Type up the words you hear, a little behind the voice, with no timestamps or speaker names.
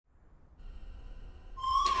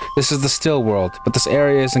This is the still world, but this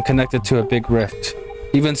area isn't connected to a big rift.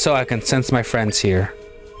 Even so, I can sense my friends here.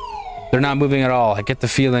 They're not moving at all. I get the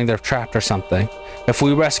feeling they're trapped or something. If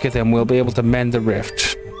we rescue them, we'll be able to mend the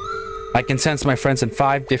rift. I can sense my friends in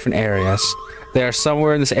 5 different areas. They are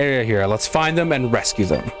somewhere in this area here. Let's find them and rescue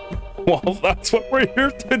them. Well, that's what we're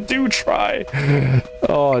here to do, try.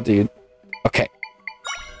 Oh, dude. Okay.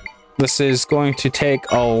 This is going to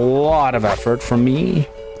take a lot of effort from me.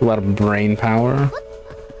 A lot of brain power.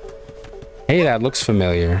 Hey, that looks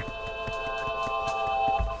familiar.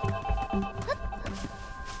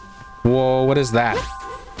 Whoa, what is that?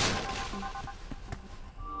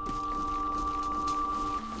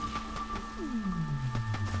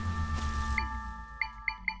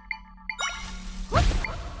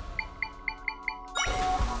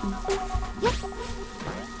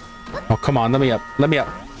 Oh, come on, let me up. Let me up.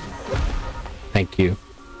 Thank you.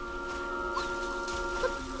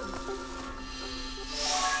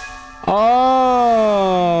 Oh.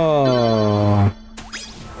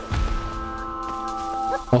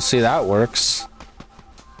 We'll see, that works.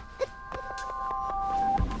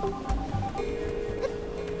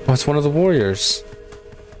 Oh, it's one of the warriors.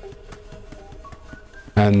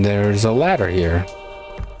 And there's a ladder here.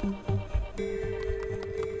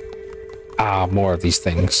 Ah, more of these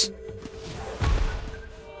things.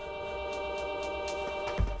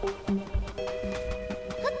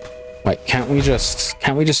 Wait, can't we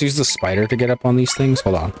just use the spider to get up on these things?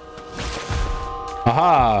 Hold on.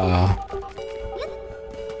 Aha!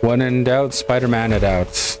 When in doubt, Spider-Man it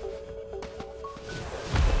out.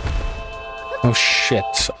 Oh shit.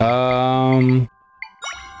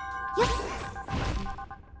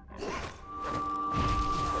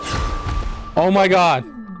 Oh my god.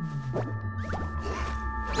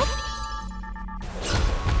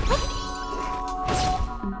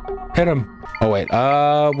 Hit him. Oh wait,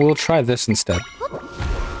 we'll try this instead.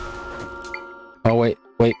 Oh wait,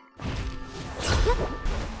 wait.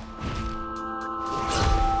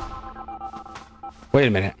 Wait a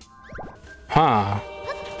minute. Huh.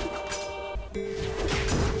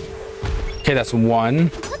 Okay, that's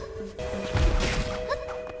 1.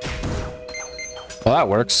 Well, that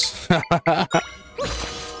works.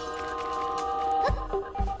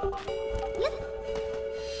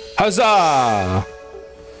 Huzzah!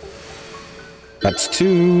 That's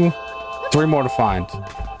 2. 3 more to find.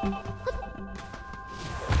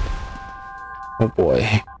 Oh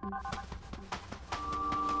boy.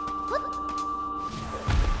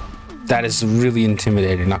 That is really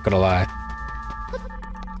intimidating, not gonna lie.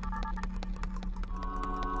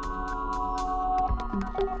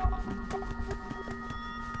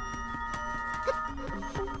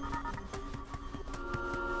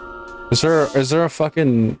 Is there a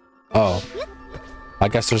fucking... Oh. I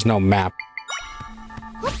guess there's no map.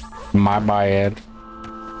 My bad.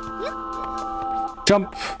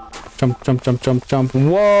 Jump. Jump, jump, jump, jump, jump.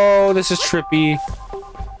 Whoa, this is trippy.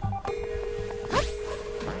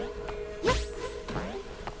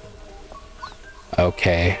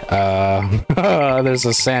 Okay. There's a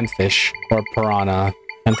sandfish or piranha.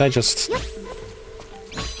 Can't I just...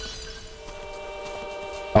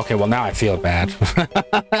 Okay, well now I feel bad.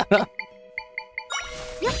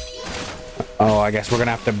 Oh, I guess we're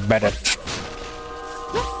gonna have to bed it.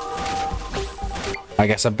 I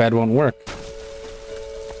guess a bed won't work.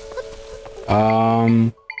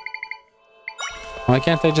 Why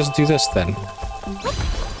can't they just do this then?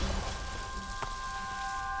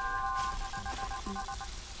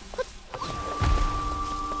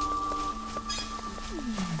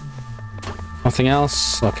 Nothing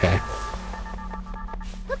else? Okay.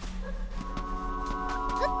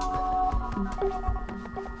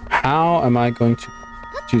 How am I going to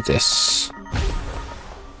do this?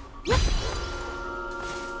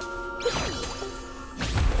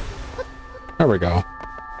 There we go.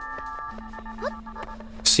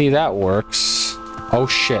 See, that works. Oh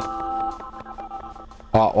shit.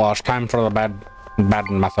 Well, it's time for the bed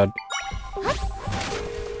method.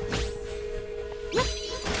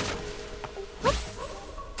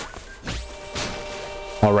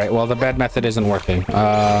 Alright, well the bed method isn't working.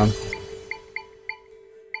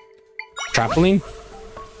 Trampoline?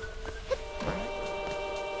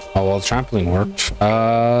 Oh well, trampoline worked.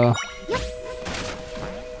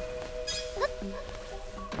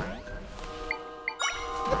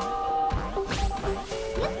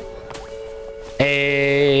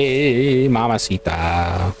 Hey,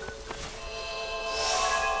 mamacita.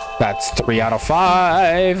 That's 3 out of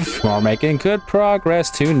 5. We're making good progress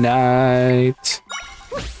tonight.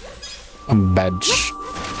 Bench.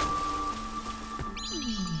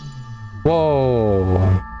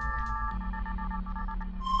 Whoa.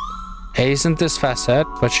 Hey, isn't this Facette?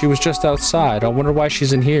 But she was just outside. I wonder why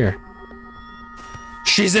she's in here.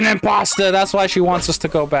 She's an imposter! That's why she wants us to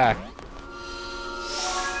go back.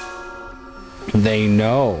 They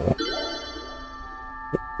know.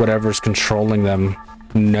 Whatever's controlling them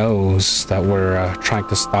knows that we're trying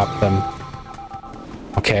to stop them.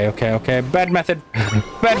 Okay, okay, okay. Bad method.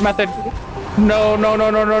 Bad method. No, no,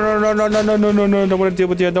 no, no, no, no, no, no, no, no, no, no, no. I don't want to deal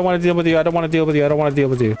with you. I don't want to deal with you. I don't want to deal with you. I don't want to deal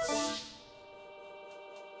with you.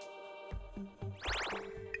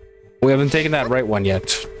 We haven't taken that right one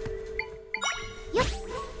yet.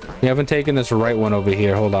 We haven't taken this right one over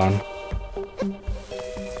here. Hold on.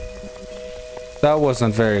 That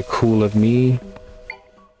wasn't very cool of me.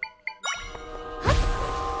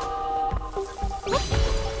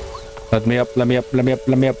 Let me up, let me up, let me up,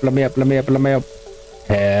 let me up, let me up, let me up, let me up.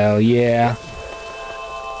 Hell yeah.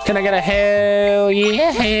 Can I get a hell yeah,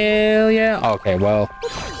 hell yeah? Okay, well.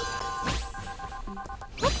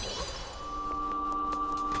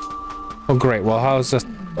 Oh, great. Well, how is this?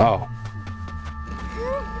 Oh.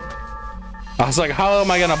 I was like, how am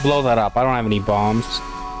I gonna blow that up? I don't have any bombs.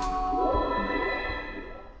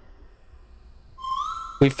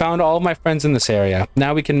 We found all of my friends in this area.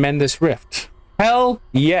 Now we can mend this rift. Hell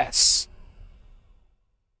yes.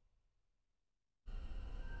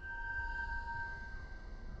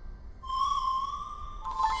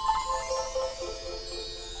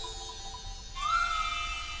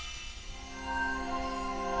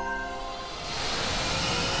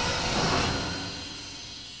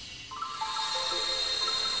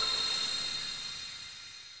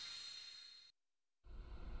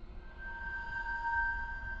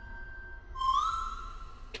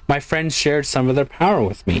 My friends shared some of their power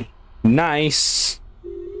with me. Nice.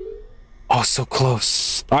 Oh, so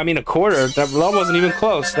close. I mean, a quarter. That wasn't even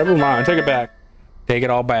close. Never mind. Take it back. Take it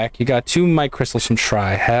all back. You got 2 mic crystals from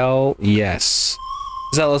Try. Hell yes.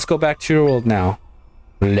 Zell, let's go back to your world now.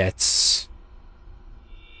 Let's.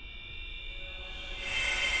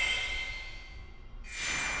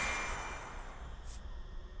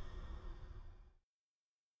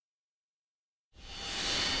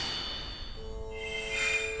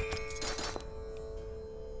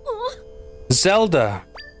 Zelda.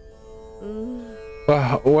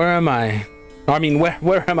 Where am I? I mean,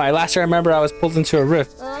 where am I? Last year I remember I was pulled into a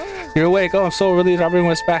rift. You're awake. Oh, I'm so relieved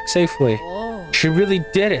everyone's back safely. She really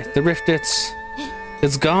did it. The rift, it's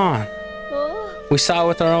gone. We saw it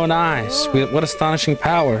with our own eyes. What astonishing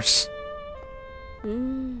powers.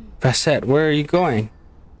 Facette, where are you going?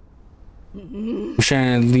 We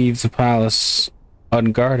shouldn't leave the palace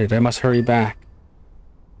unguarded. I must hurry back.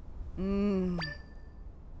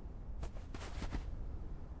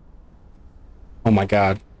 Oh my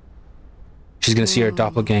god. She's gonna see her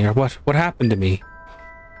doppelganger. What happened to me?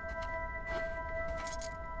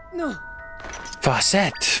 No.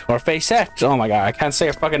 Facette or Facette. Oh my god, I can't say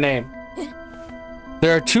her fucking name.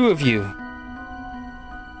 There are 2 of you.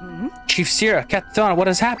 Chief Sierra, Kathana, what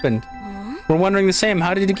has happened? We're wondering the same.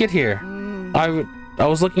 How did you get here? I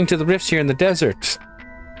was looking to the rifts here in the desert.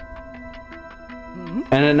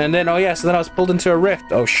 And then oh yeah, so then I was pulled into a rift.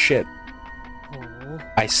 Oh shit.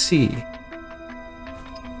 I see.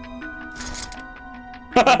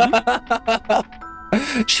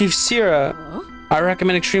 Chief Sierra, I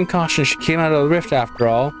recommend extreme caution. She came out of the rift after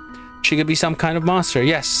all. She could be some kind of monster.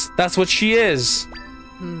 Yes, that's what she is.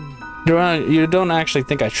 You don't actually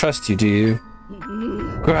think I trust you, do you?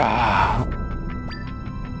 Grah.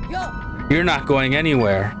 You're not going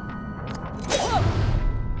anywhere.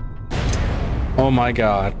 Oh my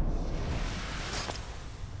god.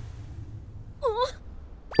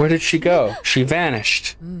 Where did she go? She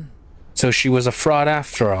vanished. So she was a fraud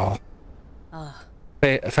after all.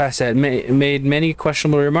 Facette made many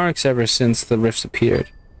questionable remarks ever since the rifts appeared.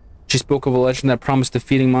 She spoke of a legend that promised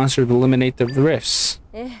defeating monsters would eliminate the rifts.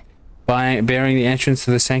 Bearing the entrance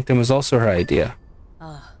to the sanctum was also her idea.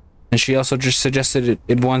 And she also just suggested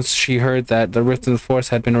it once she heard that the rift in the forest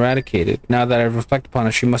had been eradicated. Now that I reflect upon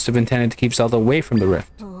it, she must have intended to keep Zelda away from the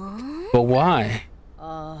rift. But why?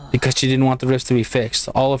 Because she didn't want the rifts to be fixed.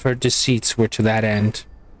 All of her deceits were to that end.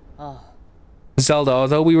 Zelda,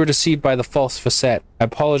 although we were deceived by the false Facette, I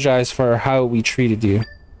apologize for how we treated you.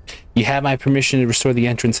 You have my permission to restore the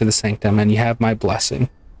entrance to the sanctum, and you have my blessing.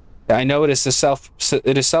 I know it is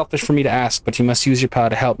selfish for me to ask, but you must use your power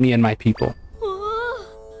to help me and my people.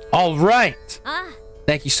 All right!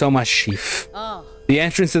 Thank you so much, Chief. The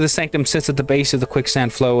entrance to the sanctum sits at the base of the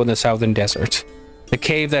quicksand flow in the southern desert. The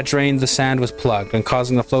cave that drained the sand was plugged, and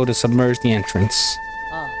causing the flow to submerge the entrance.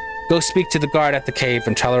 Go speak to the guard at the cave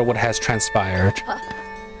and tell her what has transpired.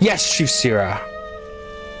 Yes, Chief Sierra.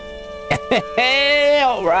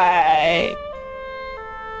 All right.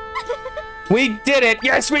 We did it!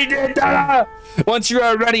 Yes, we did! Ah! Once you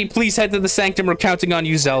are ready, please head to the sanctum. We're counting on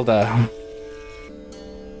you, Zelda.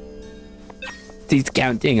 He's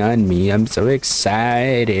counting on me. I'm so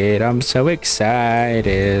excited. I'm so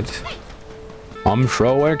excited. I'm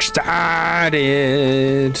so excited.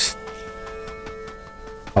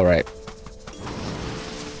 All right.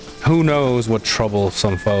 Who knows what trouble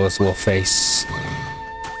some foes will face?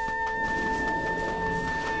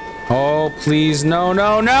 Oh, please, no,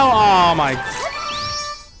 no, no! Oh my...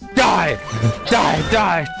 Die! Die,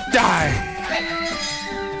 die, die!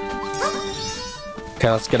 Okay,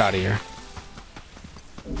 let's get out of here.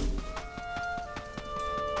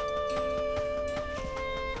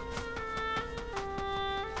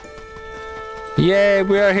 Yay,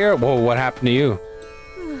 we are here. Whoa, what happened to you?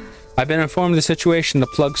 I've been informed of the situation. The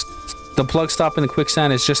plug stop in the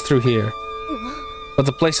quicksand is just through here. But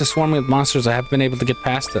the place is swarming with monsters. I haven't been able to get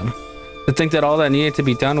past them. To think that all that needed to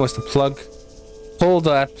be done was to pull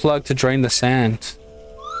that plug to drain the sand.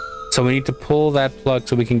 So we need to pull that plug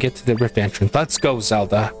so we can get to the rift entrance. Let's go,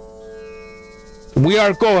 Zelda. We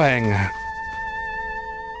are going.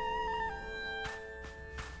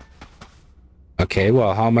 Okay,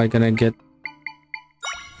 well, how am I gonna get...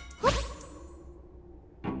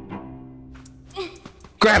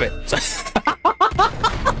 Grab it!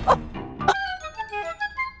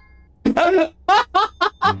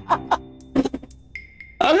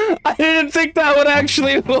 I didn't think that would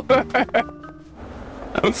actually work.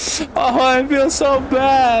 Oh, I feel so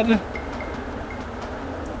bad.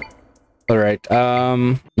 All right.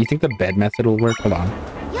 You think the bed method will work? Hold on.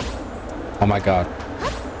 Oh my god.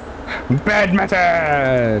 Bed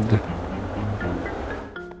method.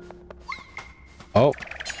 Oh.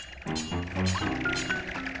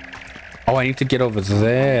 Oh, I need to get over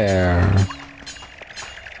there.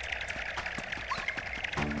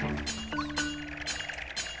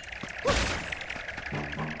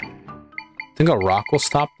 Think a rock will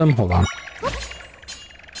stop them? Hold on.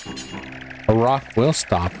 A rock will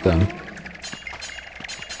stop them.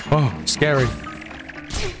 Oh, scary.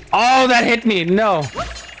 Oh, that hit me. No.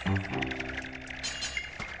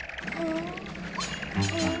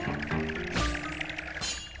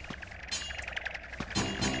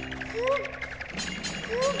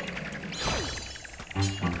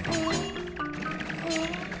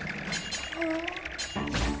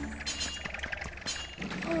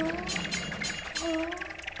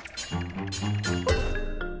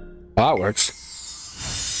 That works.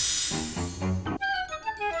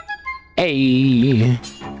 Hey.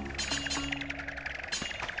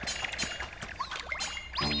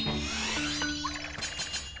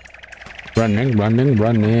 Running, running,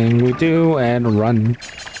 running. We do and run.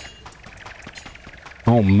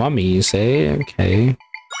 Oh, mummies, eh? Okay.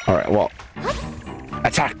 All right, well.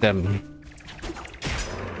 Attack them.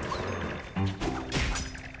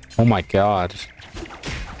 Oh my god.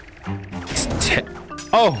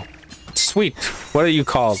 Oh! Sweet. What are you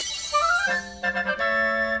called?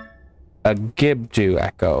 A Gibdu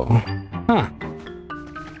Echo. Huh.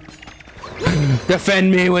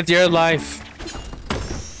 Defend me with your life.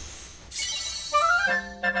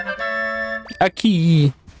 A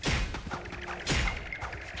key.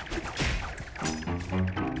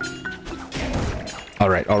 All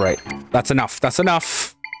right, all right. That's enough. That's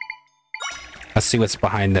enough. Let's see what's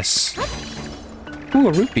behind this. Ooh,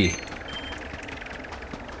 a rupee.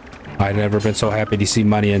 I've never been so happy to see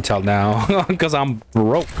money until now, because I'm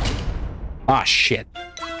broke. Ah, shit.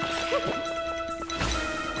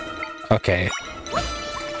 Okay.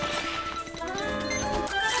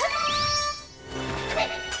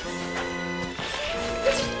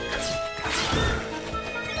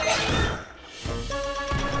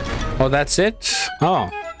 Oh, that's it? Oh.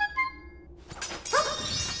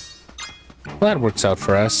 Well, that works out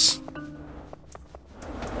for us.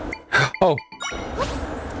 Oh.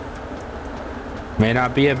 May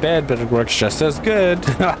not be a bed, but it works just as good.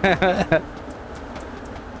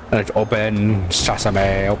 Let's open.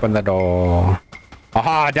 Sesame, open the door.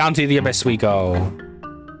 Aha, down to the abyss we go.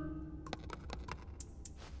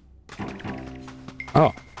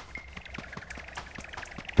 Oh.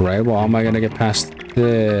 Right, well, how am I gonna get past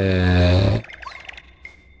the...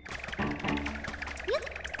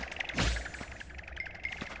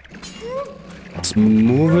 Let's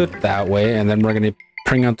move it that way, and then we're gonna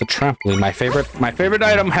bring out the trampoline. My favorite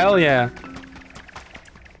item, hell yeah.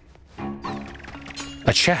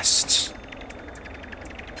 A chest.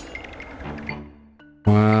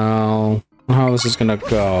 Well, how this is gonna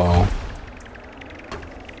go.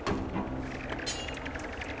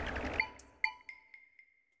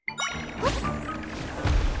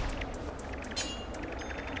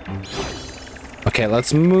 Okay,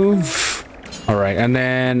 let's move. All right, and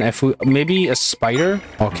then if we maybe a spider.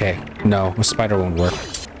 Okay, no, a spider won't work.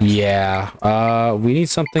 Yeah, we need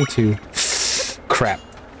something to. Crap.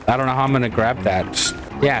 I don't know how I'm gonna grab that.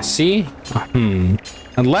 Yeah, see?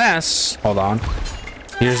 Unless, hold on.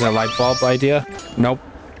 Here's a light bulb idea. Nope.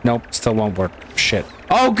 Nope, still won't work. Shit.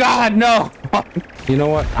 Oh God, no! You know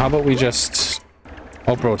what? How about we just...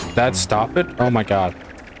 Oh, bro, did that stop it? Oh my God.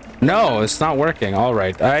 No, it's not working. All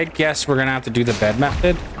right, I guess we're gonna have to do the bed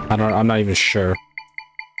method. I'm not even sure.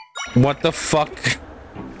 What the fuck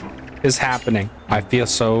is happening? I feel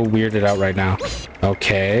so weirded out right now.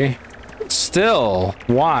 Okay. Still,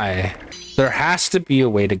 why? There has to be a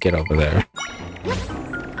way to get over there.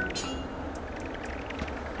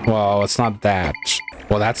 Well, it's not that.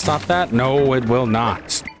 Well, that's not that? No, it will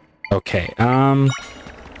not. Okay,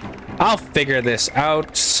 I'll figure this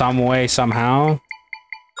out some way, somehow.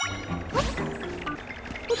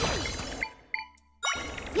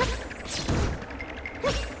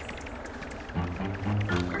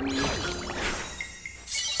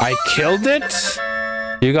 I killed it?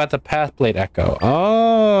 You got the Pathblade Echo.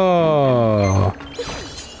 Oh.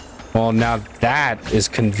 Well, now that is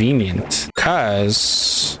convenient.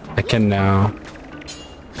 Because I can now...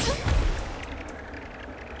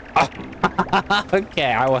 Oh.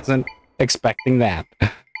 Okay, I wasn't expecting that.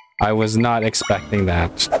 I was not expecting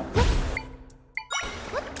that.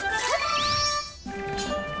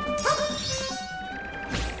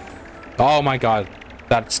 Oh my God.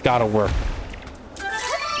 That's gotta work.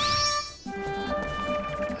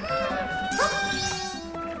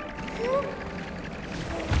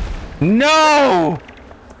 No!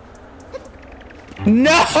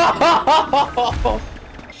 No!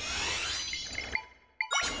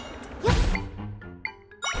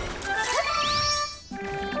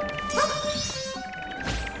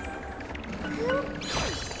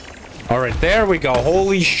 All right, there we go.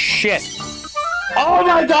 Holy shit. Oh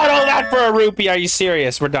my God, all that for a rupee. Are you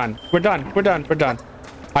serious? We're done. We're done. We're done. We're done.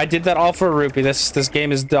 I did that all for a rupee. This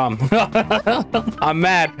game is dumb. I'm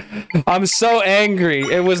mad. I'm so angry.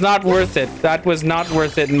 It was not worth it. That was not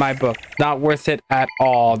worth it in my book. Not worth it at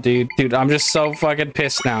all, dude. Dude, I'm just so fucking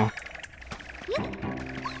pissed now.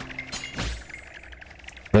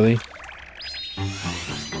 Really?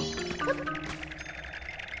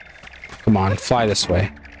 Come on, fly this way.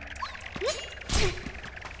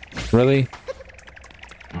 Really?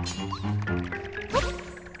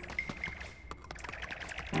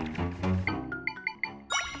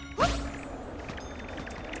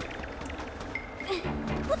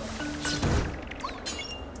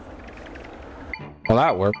 Well,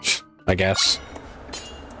 that worked, I guess.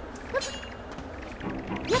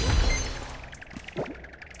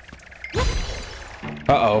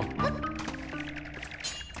 Uh-oh.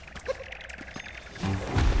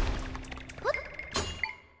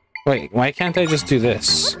 Wait, why can't I just do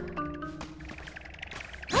this?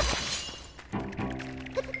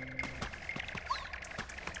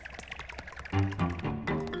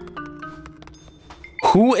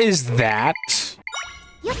 Who is that?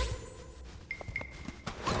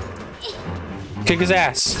 Kick his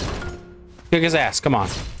ass. Kick his ass, come on.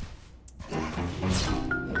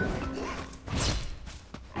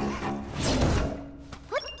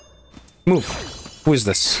 Move. Who is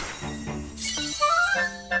this?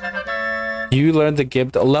 You learned the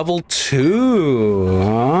gift level 2.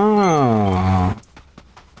 Oh.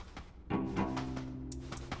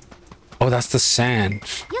 Oh, that's the sand.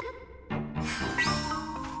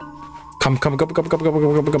 Come.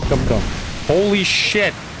 Holy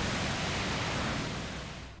shit.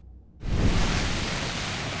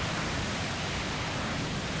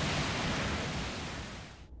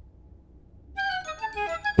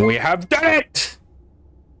 We have done it!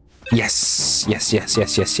 Yes.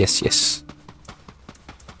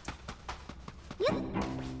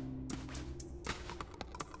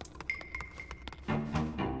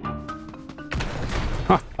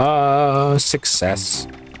 Success.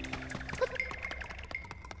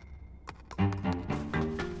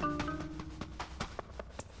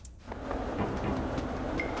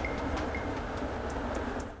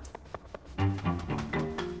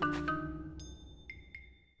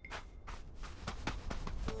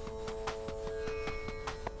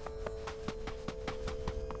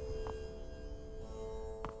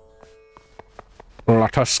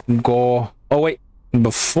 Let us go. Oh wait,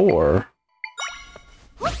 before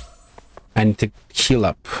I need to heal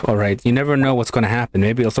up. All right, you never know what's going to happen.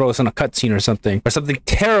 Maybe it'll throw us in a cutscene or something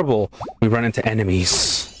terrible. We run into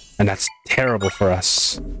enemies, and that's terrible for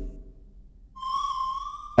us.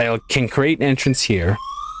 I can create an entrance here.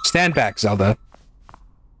 Stand back, Zelda.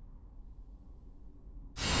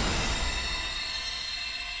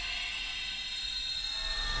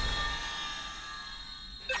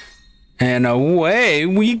 And away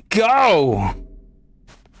we go!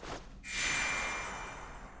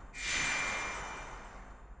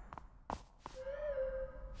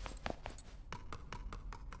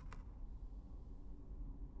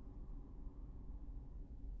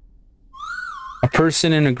 A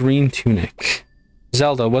person in a green tunic.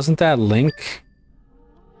 Zelda, wasn't that Link?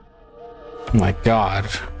 Oh my god.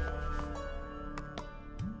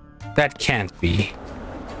 That can't be.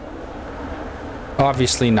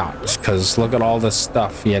 Obviously not, because look at all the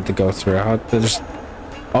stuff he had to go through.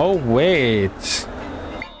 Oh, wait.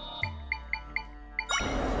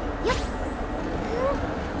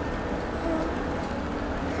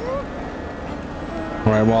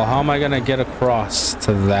 Alright, well, how am I gonna get across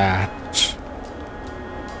to that?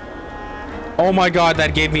 Oh my god,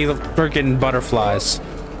 that gave me the freaking butterflies.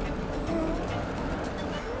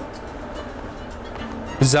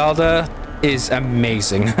 Zelda is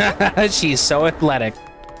amazing. She's so athletic.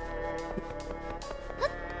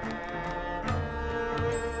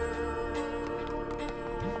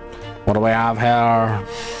 What do we have here?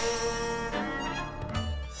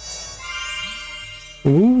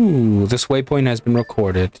 Ooh, this waypoint has been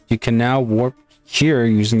recorded. You can now warp here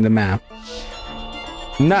using the map.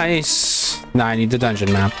 Nice. Nah, I need the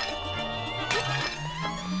dungeon map.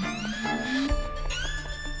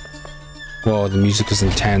 Whoa, the music is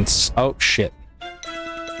intense. Oh, shit.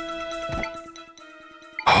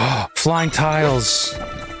 Flying tiles.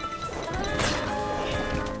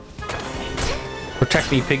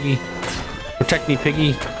 Protect me, piggy. Protect me,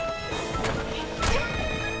 piggy.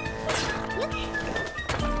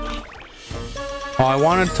 Oh, I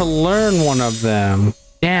wanted to learn one of them.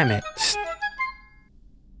 Damn it.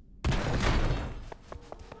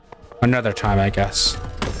 Another time, I guess.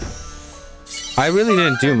 I really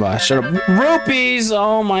didn't do much. Rupees!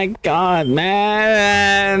 Oh my god,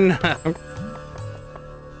 man!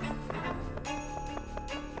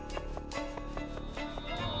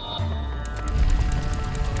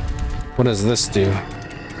 What does this do?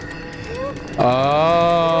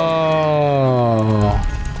 Oh.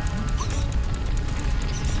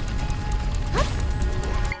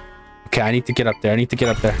 Okay, I need to get up there. I need to get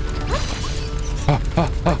up there.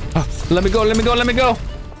 Let me go, let me go, let me go!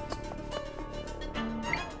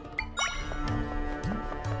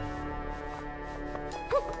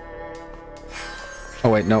 Oh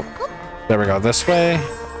wait, no. There we go, this way.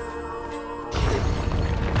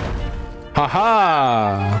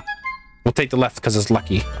 Haha! We'll take the left because it's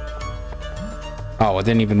lucky. Oh, it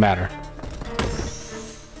didn't even matter.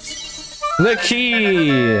 The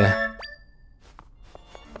key!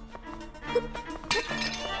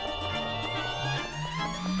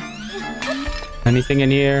 Anything in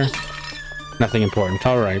here? Nothing important.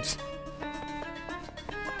 All right.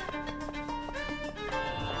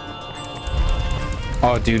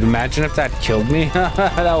 Oh, dude, imagine if that killed me.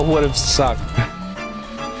 That would have sucked.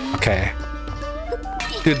 Okay.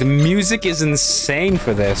 Dude, the music is insane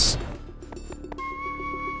for this.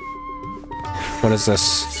 What is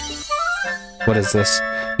this? What is this?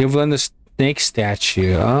 You've learned the snake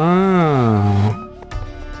statue. Oh.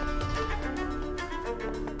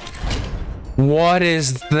 What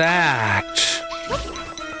is that?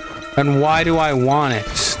 And why do I want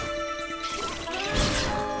it?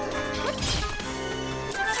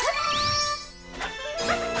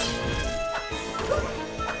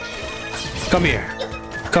 Come here.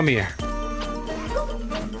 Come here.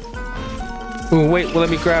 Ooh, wait, well, let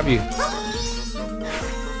me grab you.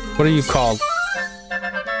 What are you called?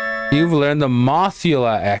 You've learned the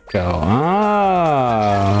Mothula Echo.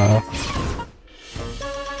 Ah.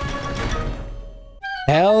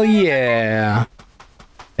 Hell yeah.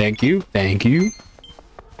 Thank you. Thank you.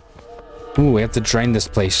 Ooh, we have to drain this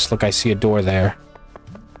place. Look, I see a door there.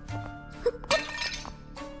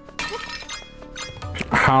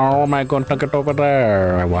 How am I going to get over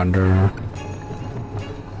there, I wonder?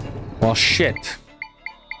 Well, shit.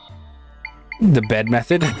 The bed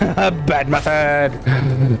method? Bed method!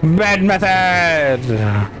 Bed method!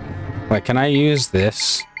 Wait, can I use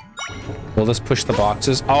this? Will this push the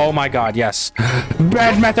boxes? Oh my god, yes.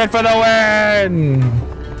 Bed method for the win!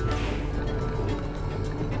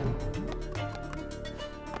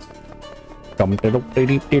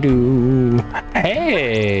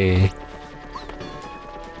 Hey!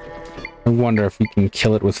 I wonder if we can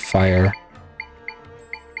kill it with fire.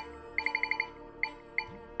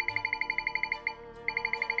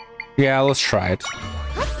 Yeah, let's try it.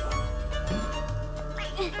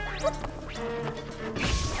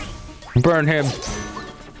 Burn him.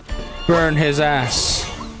 Burn his ass.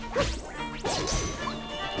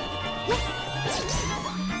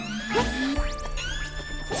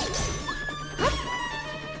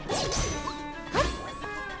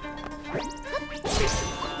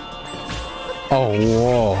 Oh,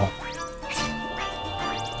 whoa.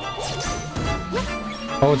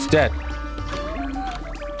 Oh, it's dead.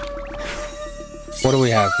 What do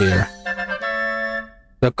we have here?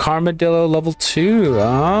 The Armadillo level 2.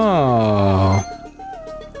 Oh.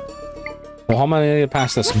 Well, how am I gonna get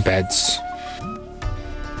past this? Beds.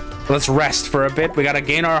 Let's rest for a bit. We gotta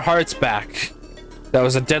gain our hearts back. That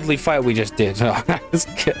was a deadly fight we just did. Oh,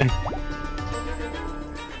 just kidding.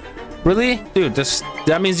 Really? Dude,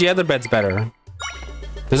 that means the other bed's better.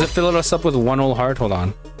 Does it fill us up with one whole heart? Hold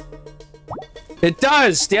on. It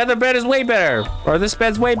does! The other bed is way better. Or this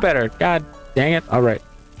bed's way better. God dang it. All right.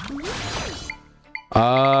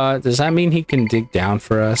 Does that mean he can dig down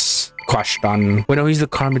for us? Question. Wait, no, he's the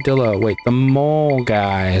Armadillo. Wait, the mole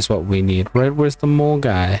guy is what we need. Right, where's the mole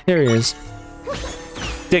guy? Here he is.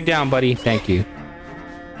 Dig down, buddy. Thank you.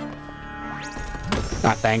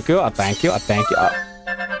 Thank you. Thank you. Thank you.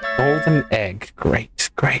 Golden egg. Great.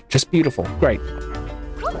 Great. Just beautiful. Great.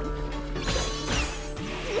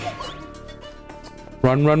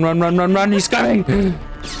 Run, run, run, run, run, run. He's coming.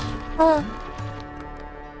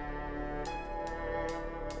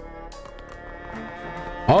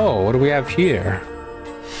 Oh, what do we have here?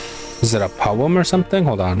 Is it a poem or something?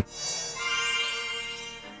 Hold on.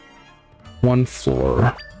 One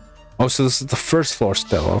floor. Oh, so this is the first floor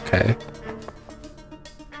still. Okay.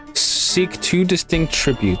 Seek 2 distinct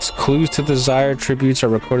tributes. Clues to the desired tributes are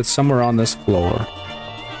recorded somewhere on this floor.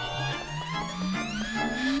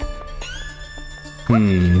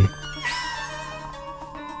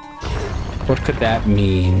 What could that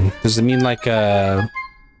mean? Does it mean like a...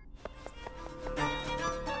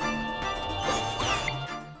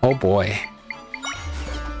 Oh boy.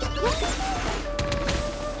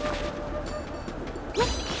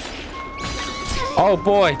 Oh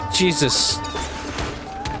boy, Jesus.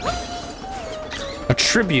 A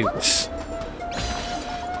tribute.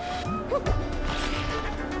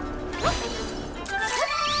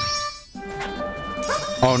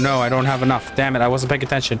 Oh no, I don't have enough. Damn it, I wasn't paying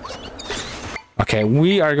attention. Okay,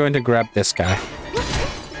 we are going to grab this guy.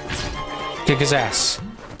 Kick his ass.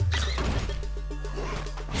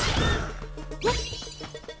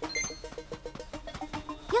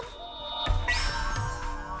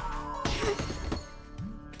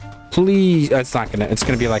 Please, it's not gonna, it's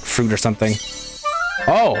gonna be like fruit or something.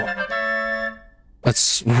 Oh!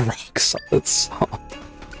 Let's rock solids.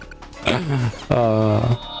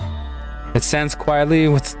 It stands quietly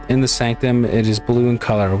within the sanctum. It is blue in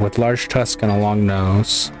color, with large tusks and a long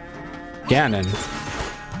nose. Ganon.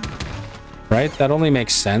 Right? That only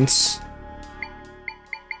makes sense.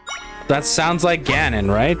 That sounds like Ganon,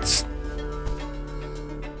 right?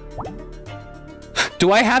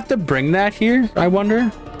 Do I have to bring that here, I wonder?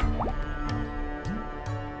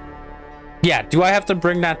 Yeah, do I have to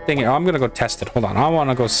bring that thing? Oh, I'm gonna go test it. Hold on, I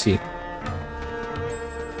wanna go see.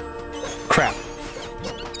 Crap.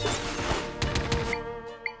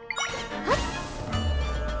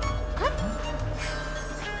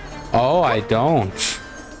 Oh, I don't.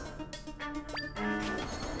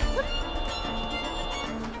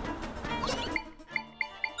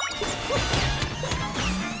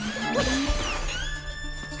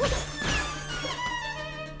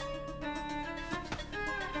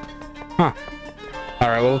 Huh. All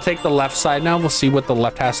right, well, we'll take the left side now. We'll see what the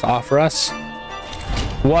left has to offer us.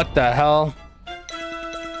 What the hell?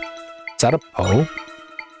 Is that a Poe?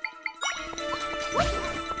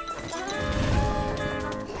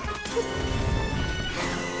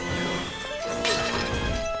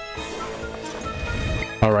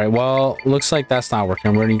 All right, well, looks like that's not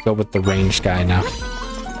working. We're gonna go with the ranged guy now.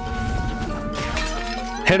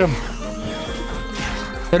 Hit him.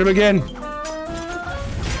 Hit him again.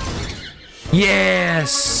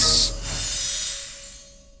 Yes.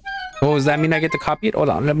 Oh, does that mean I get to copy it? Hold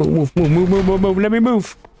on. Let me move. Let me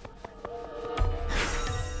move.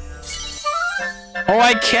 Oh,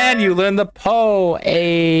 I can. You learn the Poe.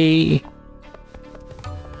 A.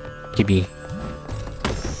 Gibby.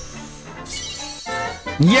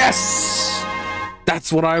 Yes.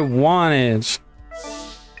 That's what I wanted.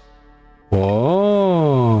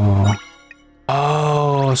 Whoa.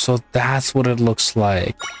 Oh, so that's what it looks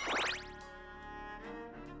like.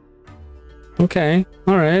 Okay,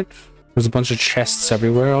 all right. There's a bunch of chests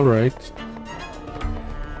everywhere, all right.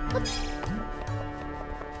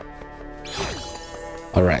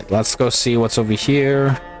 All right, let's go see what's over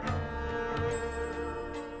here.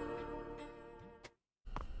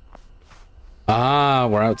 Ah,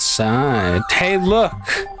 we're outside. Hey, look.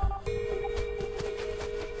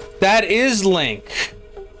 That is Link,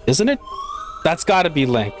 isn't it? That's gotta be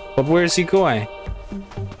Link, but where's he going?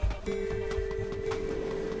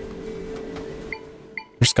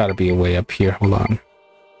 There's There's got to be a way up here. Hold on.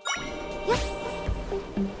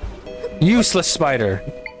 Useless spider.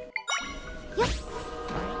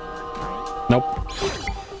 Nope.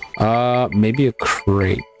 Maybe a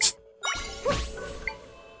crate.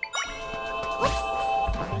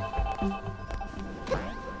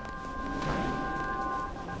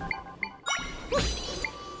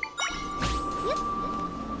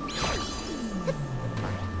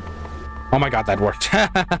 Oh my god, that worked.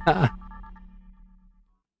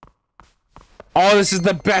 Oh, this is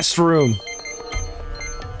the best room.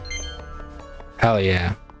 Hell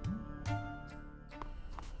yeah.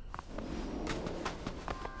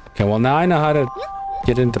 Okay, well now I know how to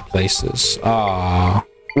get into places. Ah,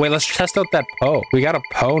 wait, let's test out that Poe. We got a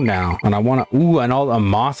Poe now, and I want to. Ooh, and all a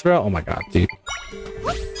Mothra. Oh my god, dude.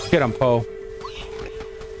 Get him, Poe.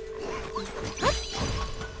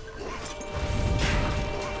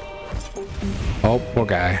 Oh, poor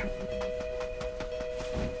guy.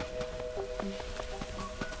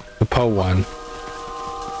 The Poe one.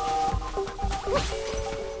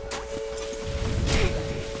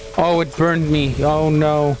 Oh, it burned me. Oh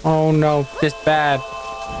no. Oh no. This bad.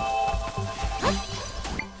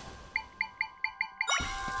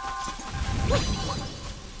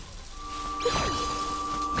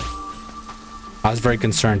 I was very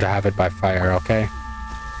concerned to have it by fire, okay?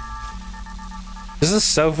 This is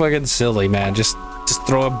so fucking silly, man. Just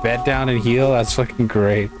throw a bed down and heal. That's fucking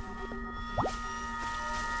great.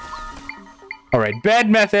 All right, bed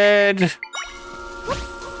method.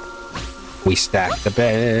 We stack the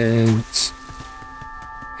beds.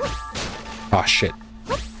 Oh shit.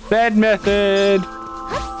 Bed method.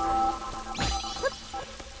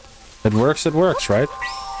 It works, right?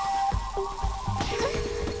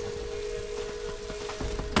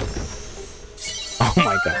 Oh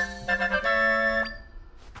my god.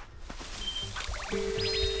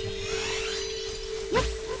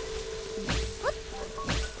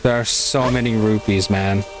 There are so many rupees,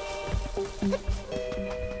 man.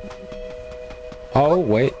 Oh,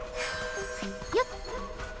 wait.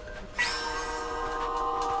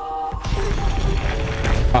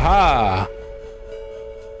 Aha!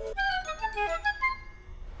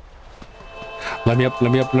 Let me up,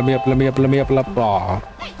 let me up, let me up, let me up, let me up, let me up. Aw.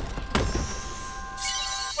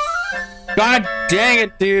 God dang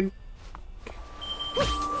it, dude.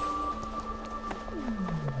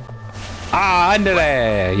 Ah, under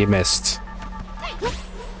there. You missed.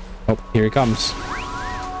 Oh, here he comes.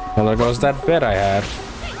 Well, there goes that bed I had.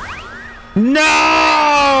 No!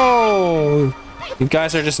 You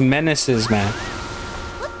guys are just menaces, man.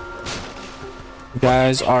 You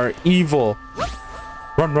guys are evil.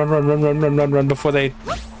 Run, run, run, run, run, run, run, run before they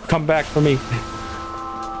come back for me.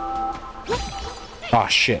 Oh,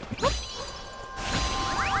 shit.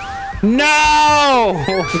 No!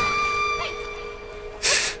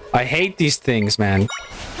 I hate these things, man.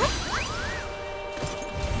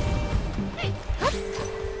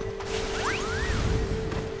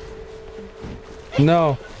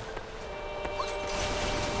 No.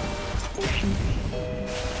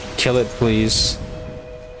 Kill it, please.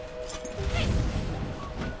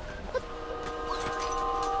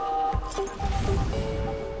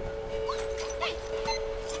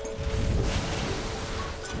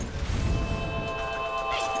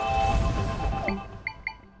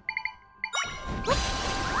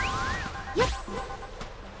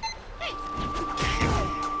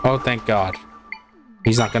 Oh, thank God.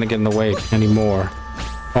 He's not gonna get in the way anymore.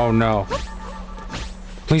 Oh, no.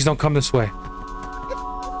 Please don't come this way.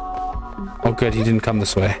 Oh, good. He didn't come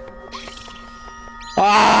this way.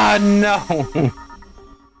 Ah, no.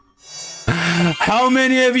 How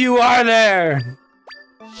many of you are there?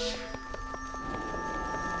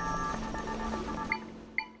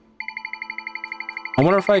 I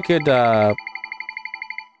wonder if I could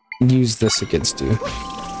use this against you.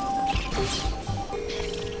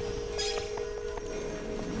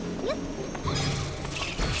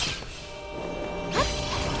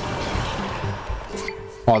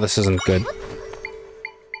 Oh, this isn't good.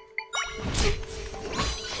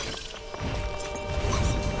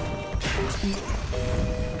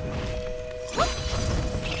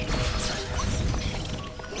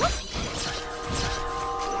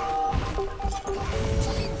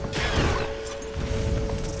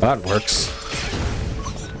 That works.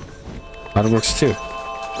 That works too.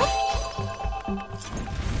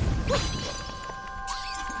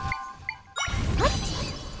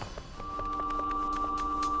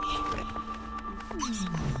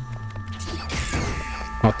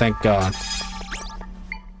 Oh, thank God.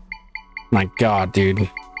 My God, dude.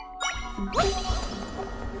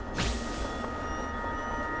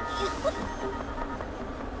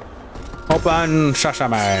 Open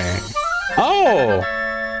Shashame. Oh!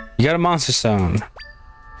 You got a monster stone.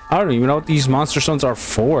 I don't even know what these monster stones are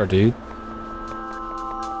for, dude.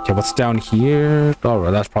 Okay, what's down here? Oh,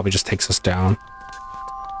 that probably just takes us down.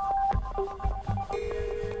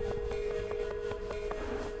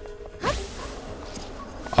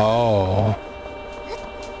 Oh.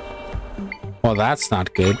 Well, that's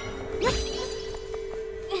not good.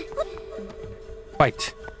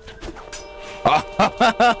 Fight.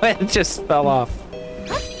 Oh, it just fell off.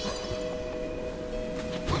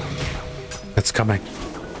 It's coming.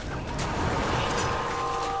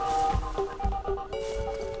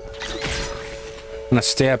 I'm gonna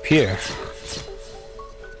stay up here.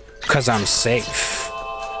 Because I'm safe.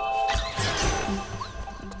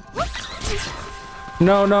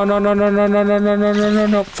 No, no, no, no, no, no, no, no, no, no, no, no,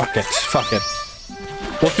 no. Fuck it. Fuck it.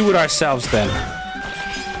 We'll do it ourselves then.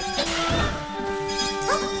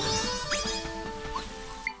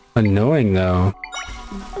 Annoying though.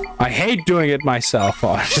 I hate doing it myself.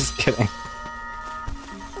 Oh, just kidding.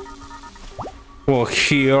 We'll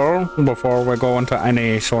heal before we go into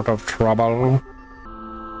any sort of trouble.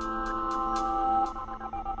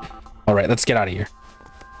 Alright, let's get out of here.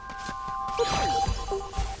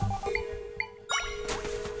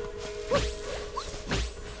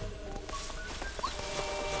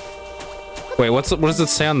 Wait, what does it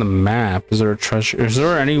say on the map? Is there a treasure? Is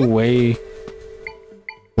there any way?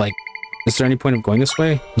 Like, is there any point of going this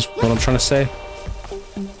way? Is what I'm trying to say.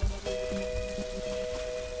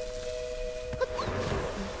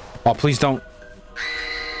 Oh, please don't.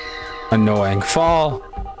 Annoying. Fall.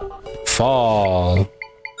 Fall.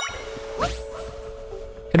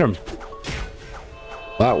 Hit him.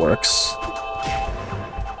 That works.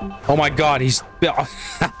 Oh my god, he's...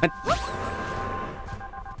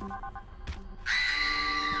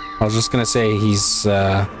 I was just gonna say he's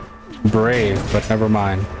brave, but never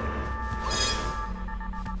mind.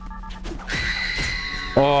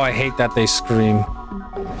 Oh, I hate that they scream.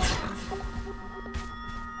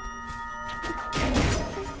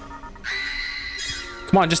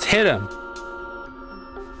 Come on, just hit him.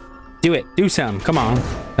 Do it. Do something. Come on.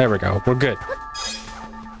 There we go. We're good.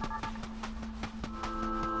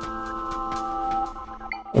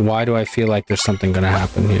 Why do I feel like there's something gonna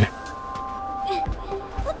happen here?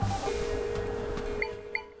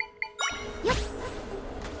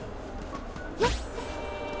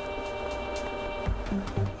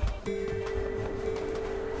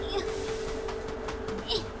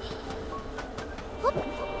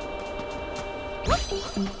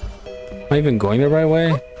 Am I even going the right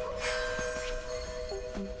way?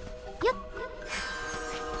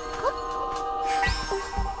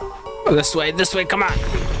 Oh, this way, come on!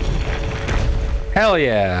 Hell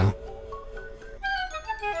yeah!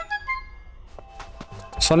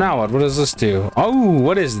 So now what? What does this do? Oh,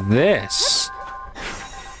 what is this?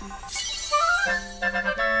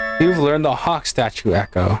 You've learned the hawk statue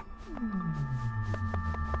echo.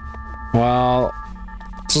 Well,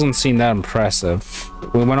 doesn't seem that impressive.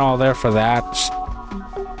 We went all there for that.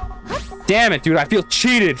 Damn it, dude, I feel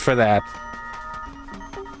cheated for that.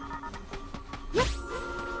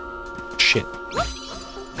 Shit.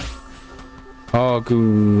 Oh,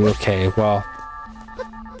 goo. Okay, well.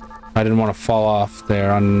 I didn't want to fall off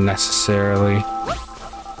there unnecessarily.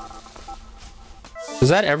 Is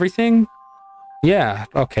that everything? Yeah,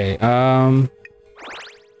 okay,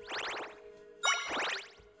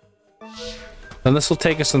 then this will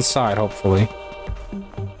take us inside, hopefully.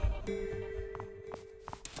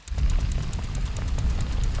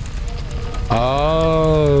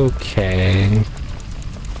 Okay.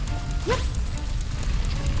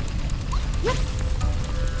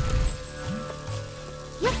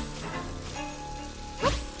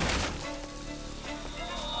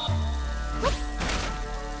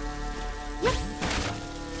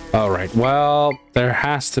 Alright, well, there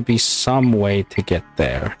has to be some way to get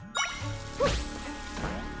there.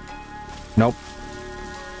 Nope.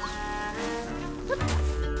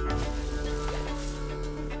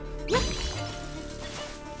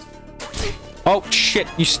 Oh, shit,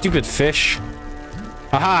 you stupid fish.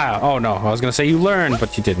 Aha! Oh, no, I was gonna say you learned,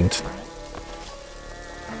 but you didn't.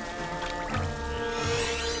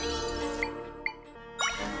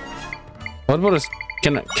 What about a...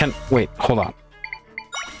 Wait, hold on.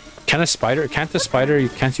 Can't the spider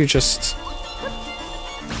can't you just...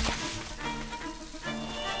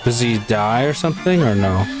 Does he die or something, or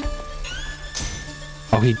no?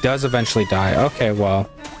 Oh, he does eventually die. Okay, well.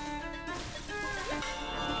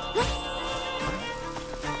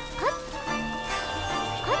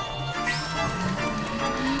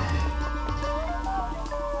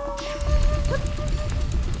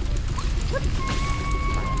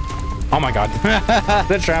 Oh my god.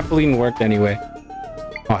 The trampoline worked anyway.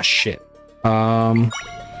 Oh shit.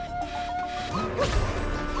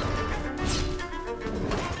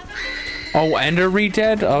 Oh, Ender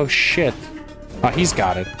re-dead? Oh shit. Oh, he's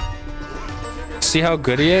got it. See how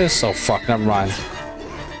good he is? Oh fuck, never mind.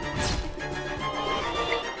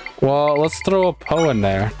 Well, let's throw a Poe in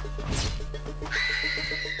there.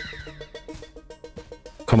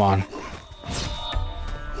 Come on.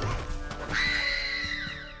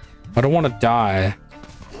 I don't want to die.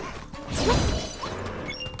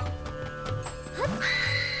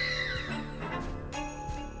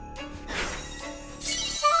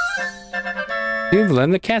 You've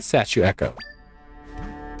learned the cat statue echo.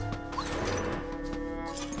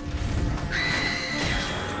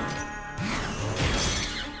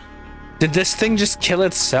 Did this thing just kill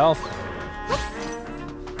itself?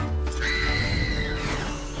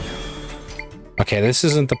 Okay, this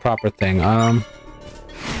isn't the proper thing. Oh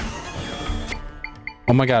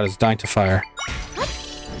my god, it's dying to fire.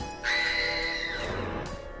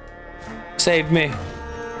 Save me.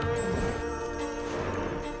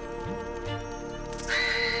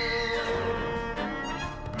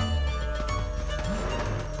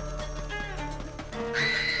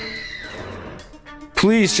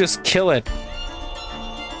 Please just kill it.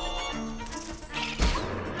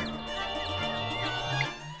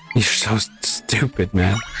 You're so stupid,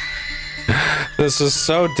 man. This is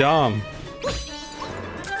so dumb.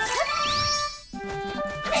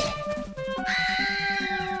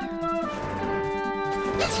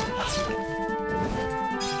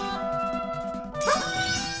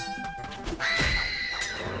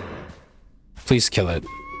 Please kill it.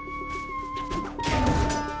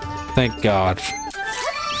 Thank God.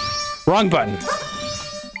 Wrong button.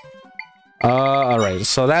 Alright,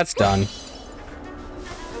 so that's done.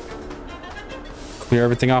 Clear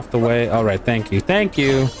everything off the way. Alright, thank you. Thank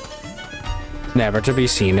you. Never to be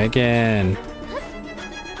seen again.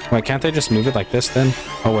 Wait, can't they just move it like this then?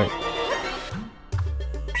 Oh, wait.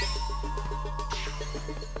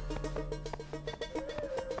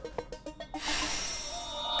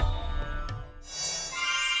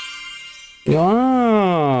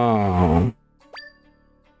 Oh.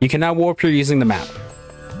 You can now warp here using the map.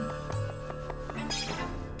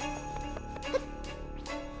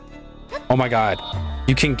 Oh my god.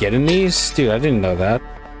 You can get in these? Dude, I didn't know that.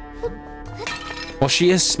 Well, she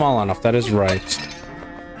is small enough. That is right.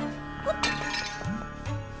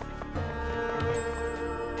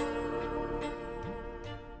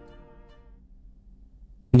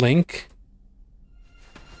 Link?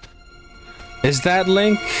 Is that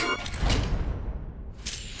Link?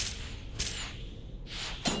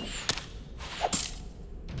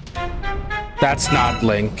 That's not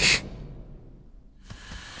Link.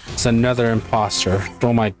 It's another imposter.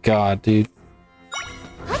 Oh my god, dude.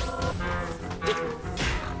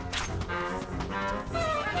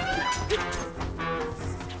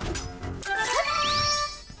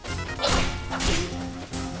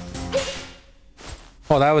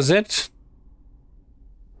 Oh, that was it?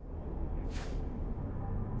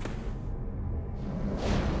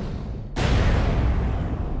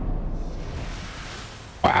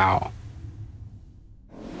 Wow.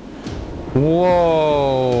 Whoa.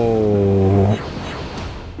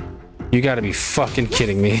 You gotta be fucking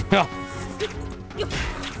kidding me. I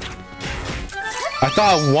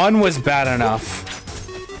thought one was bad enough.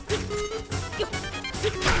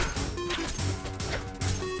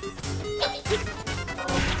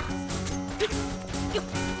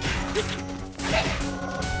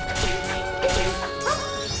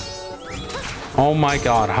 Oh my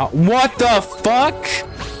god, how— what the fuck?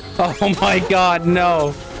 Oh my god,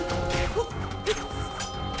 no.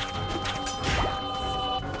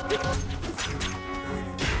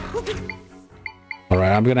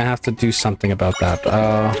 Alright, I'm gonna have to do something about that.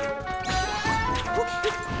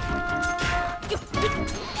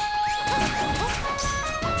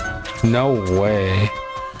 No way.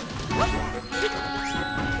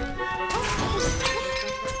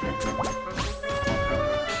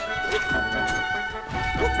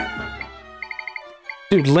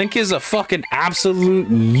 Dude, Link is a fucking absolute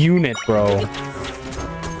unit, bro.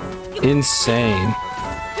 Insane.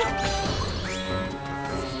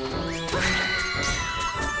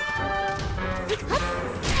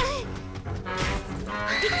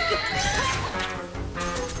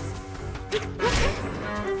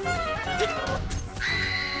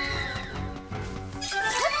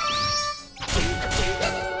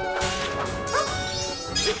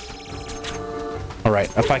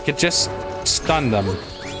 Alright, if I could just stun them.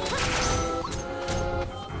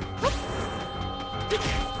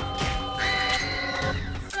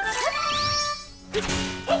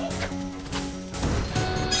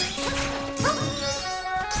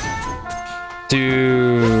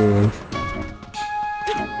 Dude.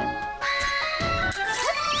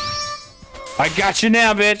 I got you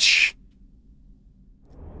now, bitch.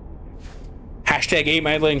 Hashtag ate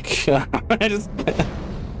my link. I just...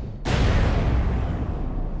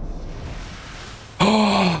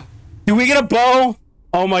 Oh, do we get a bow?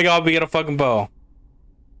 Oh my god, we get a fucking bow.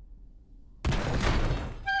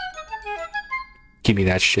 Give me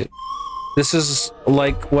that shit. This is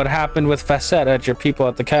like what happened with Facette at your people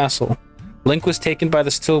at the castle. Link was taken by the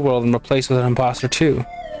still world and replaced with an imposter too.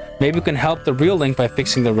 Maybe we can help the real Link by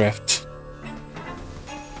fixing the rift.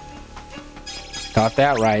 Got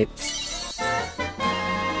that right.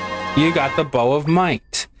 You got the Bow of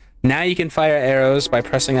Might. Now you can fire arrows by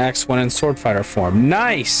pressing X1 in sword fighter form.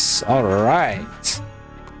 Nice! Alright.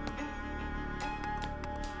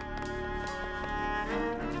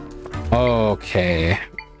 Okay.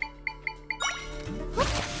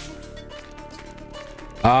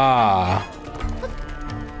 Ah.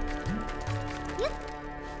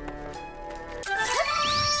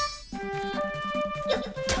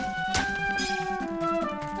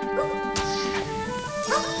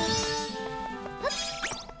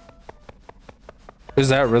 Is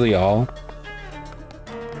that really all?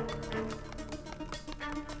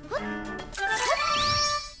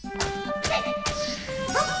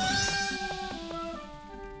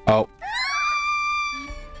 Oh.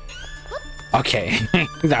 Okay.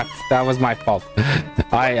 that was my fault.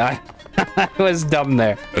 I was dumb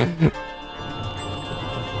there.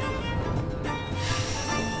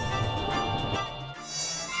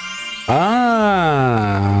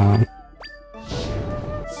 Ah.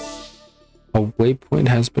 A waypoint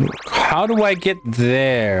has been... How do I get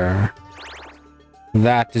there?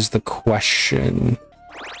 That is the question.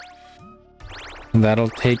 That'll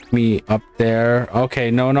take me up there.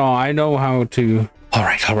 Okay, no, I know how to... All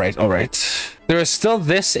right. There is still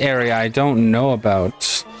this area I don't know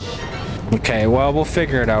about. Okay, well, we'll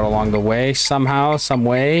figure it out along the way. Somehow, some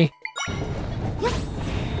way.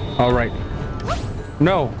 All right.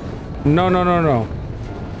 No.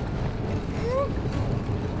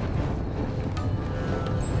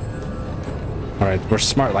 All right, we're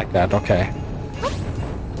smart like that. Okay.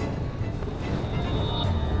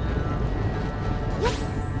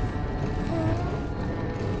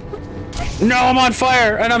 No, I'm on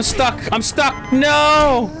fire and I'm stuck.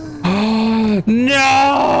 No.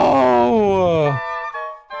 No.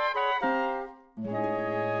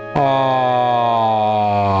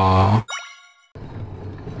 Oh.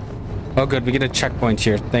 Oh, good. We get a checkpoint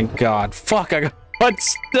here. Thank God. Fuck, I got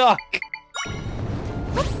stuck.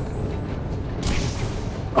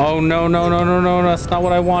 Oh, no. That's not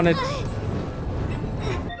what I wanted.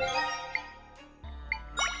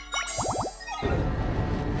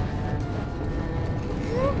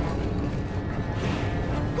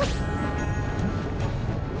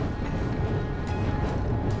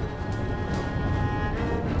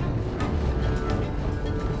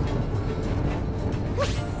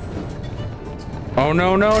 Oh,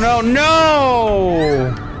 no.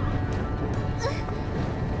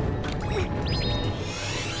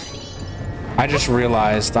 I just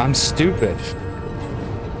realized I'm stupid.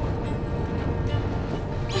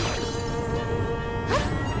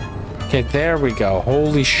 Okay, there we go.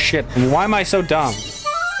 Holy shit. Why am I so dumb?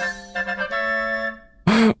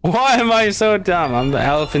 Why am I so dumb? I'm the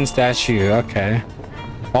elephant statue. Okay.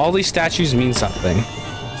 All these statues mean something.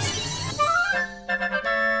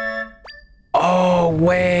 Oh,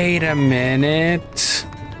 wait a minute.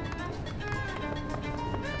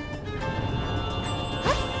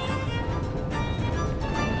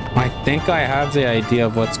 I think I have the idea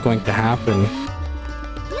of what's going to happen.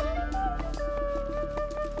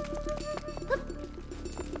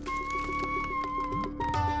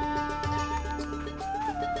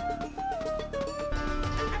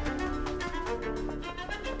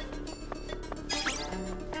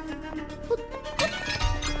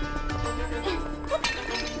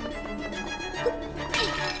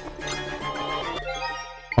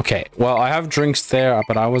 Okay, well, I have drinks there,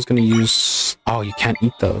 but I was gonna use... Oh, you can't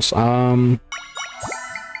eat those. There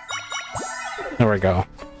we go.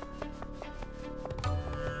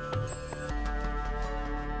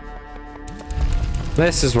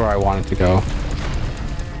 This is where I wanted to go.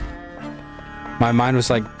 My mind was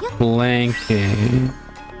like blanking.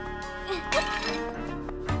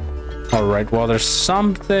 Alright, well, there's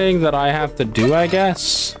something that I have to do, I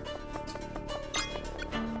guess.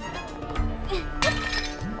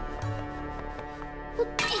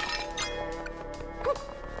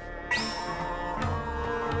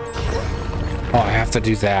 Oh, I have to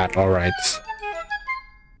do that. All right.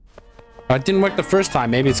 It didn't work the first time.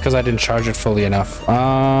 Maybe it's because I didn't charge it fully enough.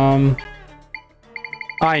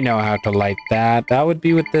 I know how to light that. That would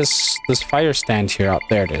be with this fire stand here. Oh,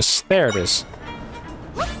 there it is. There it is.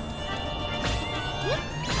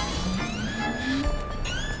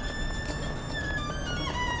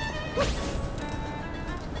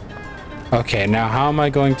 Okay, now how am I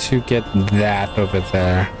going to get that over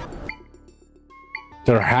there?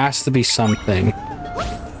 There has to be something.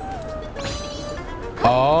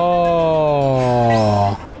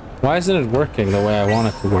 Oh. Why isn't it working the way I want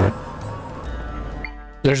it to work?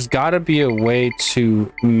 There's gotta be a way to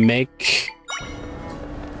make...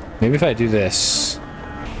 Maybe if I do this.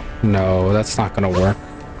 No, that's not gonna work.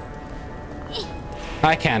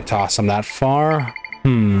 I can't toss them that far.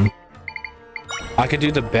 I could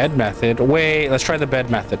do the bed method. Wait, let's try the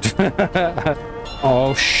bed method.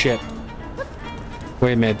 Oh, shit.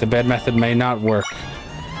 Wait a minute, the bed method may not work.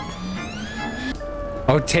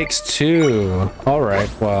 Oh, it takes two.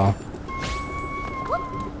 Alright, well.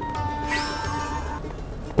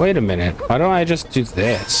 Wait a minute. Why don't I just do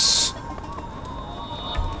this?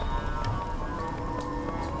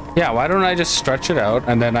 Yeah, why don't I just stretch it out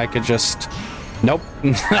and then I could just... Nope.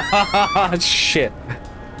 Shit.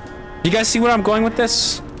 You guys see where I'm going with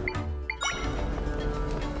this?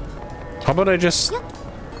 How about I just...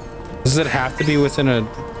 Does it have to be within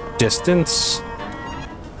a distance?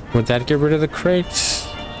 Would that get rid of the crate?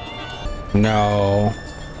 No.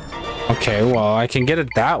 Okay, well, I can get it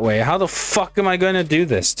that way. How the fuck am I going to do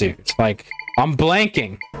this, dude? Like, I'm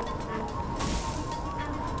blanking.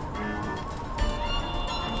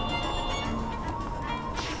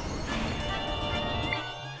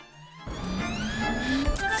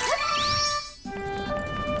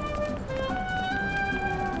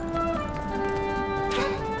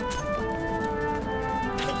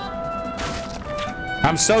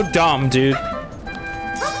 I'm so dumb, dude.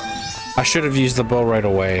 I should have used the bow right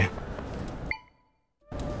away.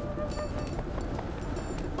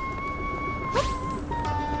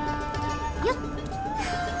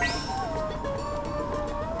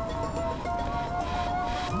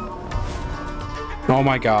 Oh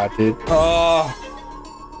my god, dude. Oh.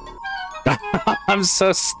 I'm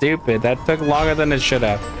so stupid. That took longer than it should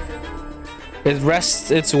have. It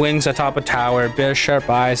rests its wings atop a tower, bears sharp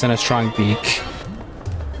eyes, and a strong beak.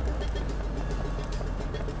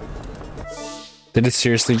 Did it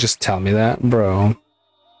seriously just tell me that? Bro.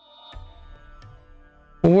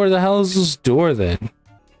 Well, where the hell is this door then?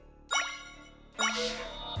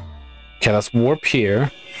 Okay, let's warp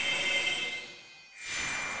here.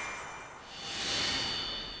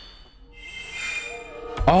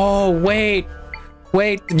 Oh, wait.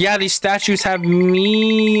 Wait. Yeah, these statues have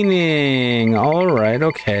meaning. All right,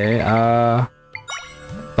 okay.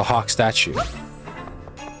 The hawk statue.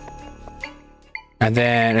 And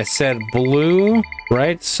then it said blue,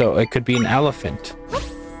 right? So it could be an elephant.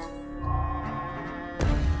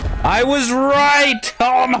 I was right!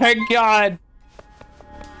 Oh my god!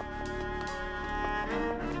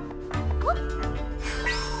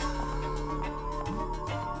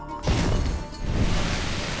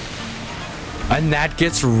 And that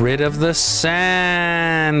gets rid of the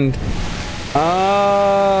sand.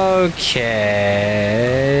 Okay,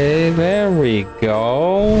 there we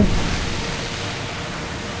go.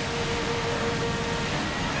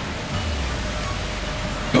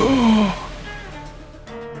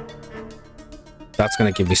 That's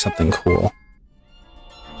gonna give me something cool.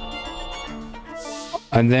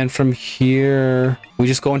 And then from here, we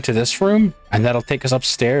just go into this room, and that'll take us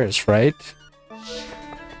upstairs, right?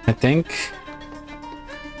 I think.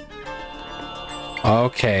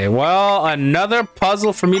 Okay, well, another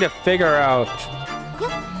puzzle for me to figure out.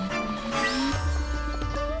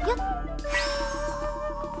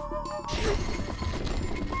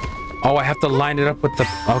 Oh, I have to line it up with the...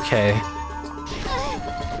 Okay.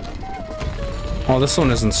 Oh, this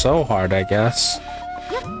one isn't so hard, I guess.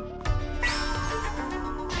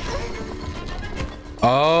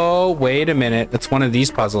 Oh, wait a minute. It's one of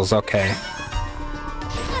these puzzles. Okay.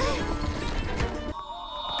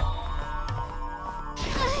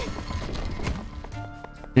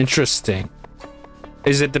 Interesting.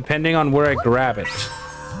 Is it depending on where I grab it?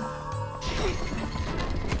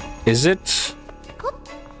 Is it?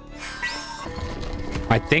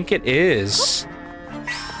 I think it is.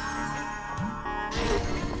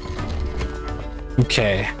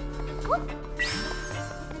 Okay.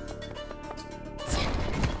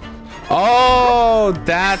 Oh,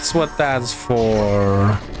 that's what that's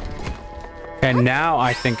for. Okay, now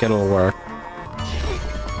I think it'll work.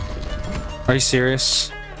 Are you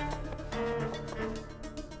serious?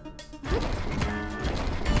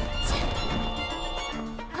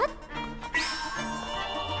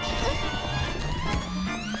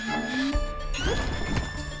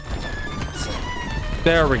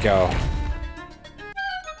 There we go.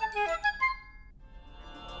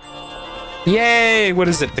 Yay! What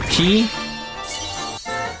is it? The key?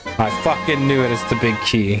 I fucking knew it. It's the big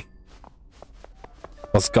key.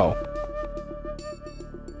 Let's go.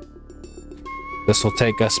 This will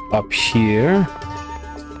take us up here,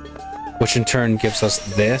 which in turn gives us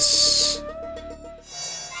this.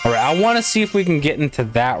 All right, I want to see if we can get into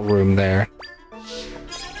that room there.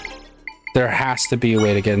 There has to be a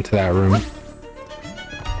way to get into that room.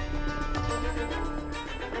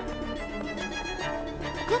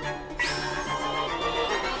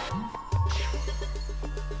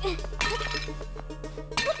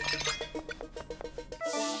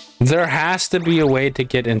 There has to be a way to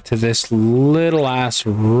get into this little ass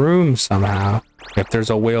room somehow. If there's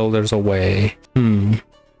a will, there's a way.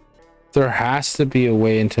 There has to be a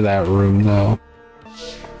way into that room though.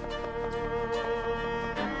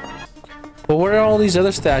 But what are all these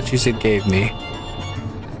other statues it gave me?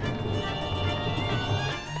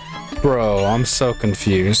 Bro, I'm so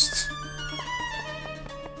confused.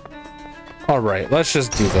 Alright, let's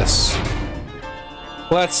just do this.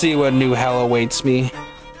 Let's see what new hell awaits me.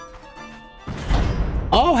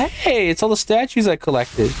 Oh, hey, it's all the statues I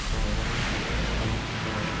collected.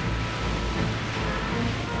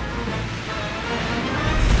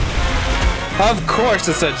 Of course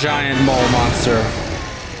it's a giant mole monster.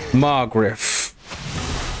 Mogriff.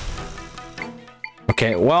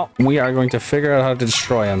 Okay, well, we are going to figure out how to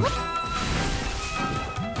destroy him.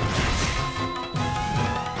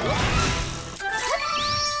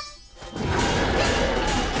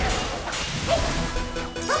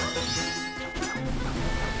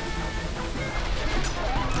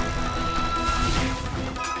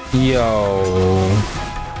 Yo.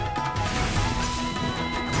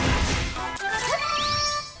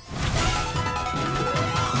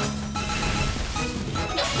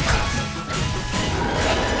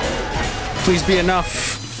 Please be enough.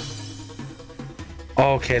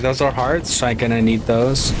 Okay, those are hearts, so I'm gonna need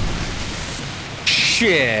those.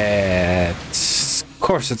 Shit. Of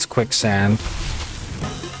course it's quicksand.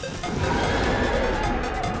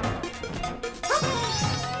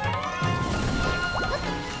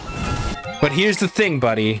 But here's the thing,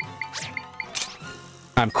 buddy.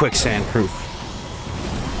 I'm quicksand proof.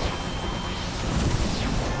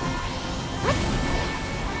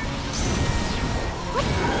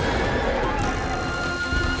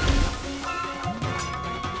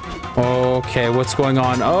 Okay, what's going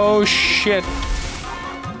on? Oh, shit.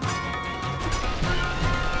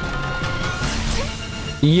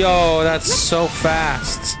 Yo, that's so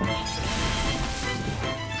fast.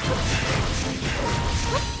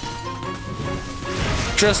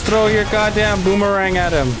 Just throw your goddamn boomerang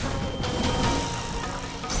at him.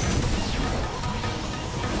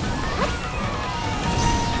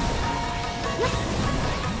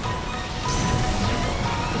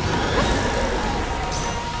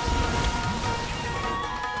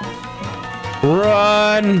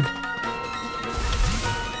 Run!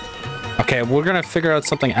 Okay, we're gonna figure out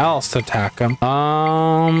something else to attack him.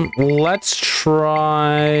 Let's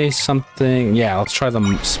try something. Yeah, let's try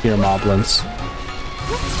the spear moblins.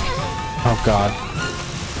 Oh god.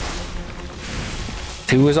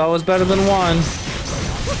 2 is always better than 1.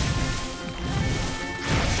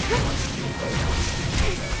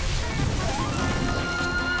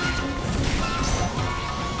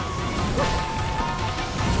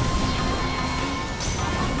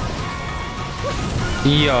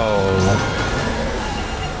 Yo.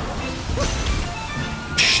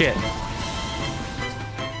 Shit.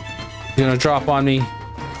 He's gonna drop on me.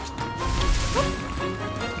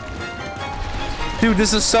 Dude,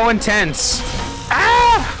 this is so intense.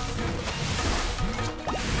 Ah!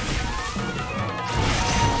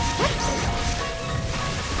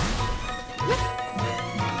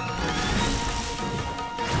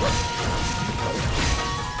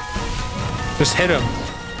 Just hit him.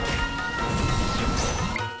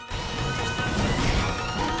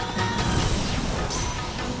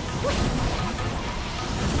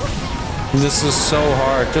 This is so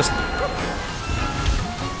hard. Just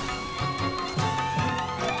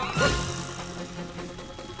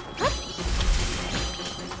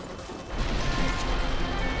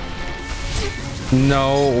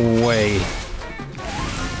no way.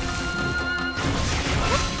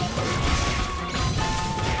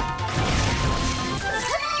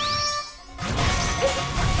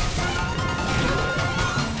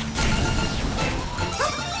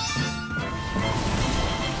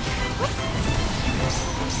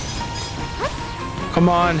 Come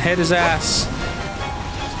on, hit his ass.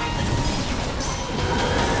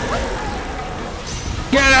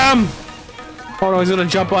 Get him! Oh no, he's gonna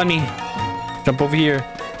jump on me. Jump over here.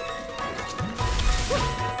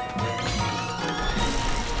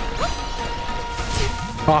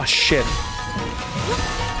 Oh, shit.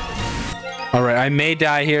 Alright, I may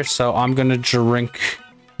die here, so I'm gonna drink.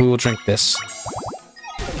 We will drink this.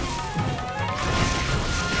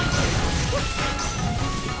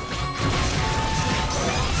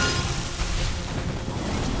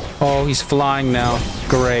 Oh, he's flying now.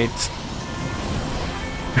 Great.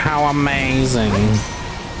 How amazing.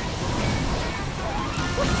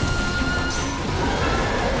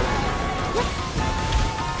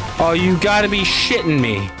 Oh, you gotta be shitting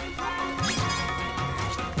me.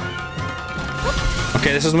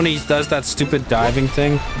 Okay, this is when he does that stupid diving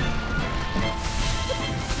thing.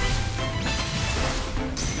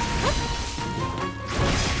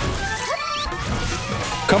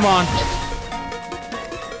 Come on.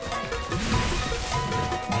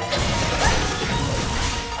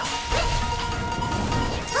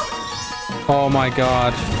 Oh my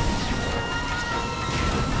god.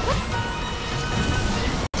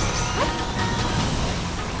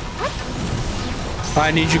 I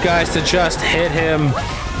need you guys to just hit him.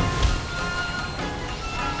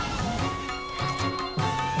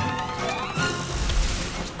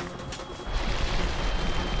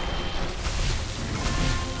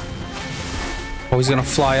 Oh, he's gonna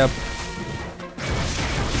fly up.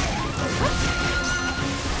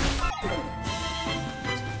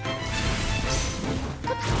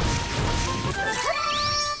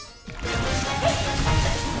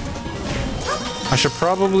 I should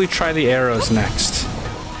probably try the arrows next.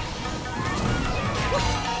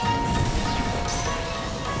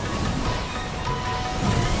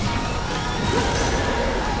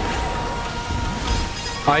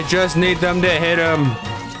 I just need them to hit him.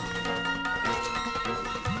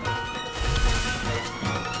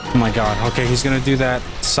 Oh my god. Okay, he's gonna do that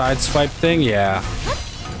side swipe thing? Yeah.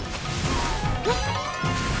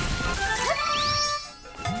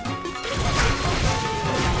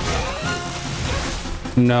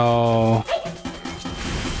 No.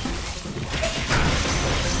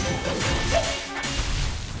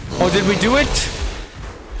 Oh, did we do it?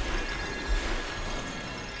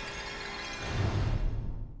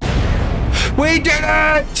 We did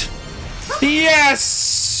it!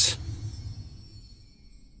 Yes!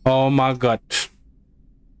 Oh my god.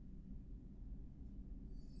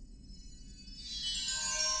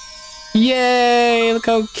 Yay! Look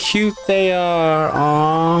how cute they are.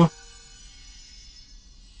 Aww.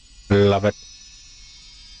 Love it.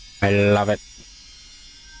 I love it.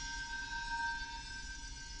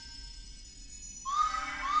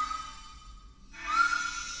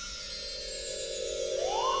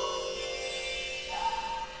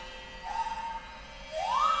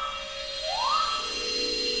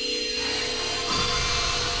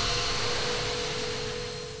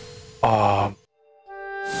 Oh.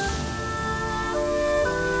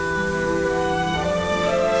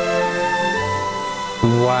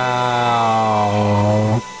 Wow.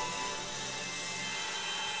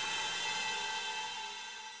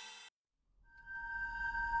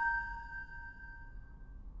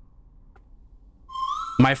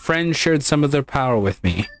 My friends shared some of their power with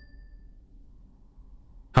me.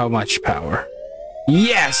 How much power?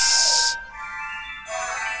 Yes!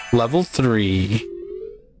 Level 3.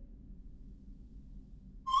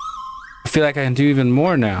 I feel like I can do even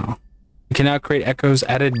more now. You can now create echoes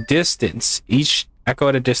at a distance. Each echo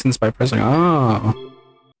at a distance by pressing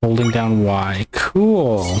holding down Y.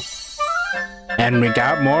 Cool. And we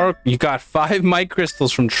got more. You got 5 mic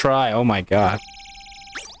crystals from Try. Oh my god.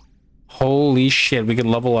 Holy shit, we could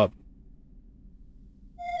level up.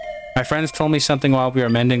 My friends told me something while we were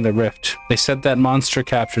mending the rift. They said that monster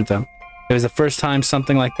captured them. It was the first time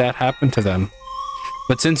something like that happened to them.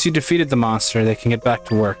 But since you defeated the monster, they can get back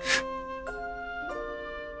to work.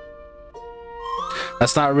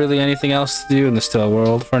 That's not really anything else to do in the still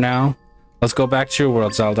world for now. Let's go back to your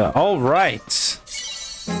world, Zelda. All right.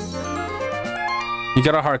 You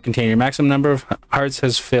got a heart container. Your maximum number of hearts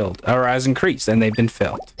has filled, or has increased, and they've been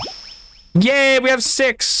filled. Yay, we have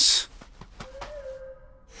 6.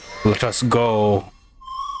 Let us go.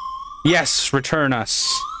 Yes, return us.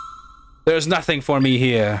 There's nothing for me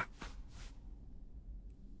here.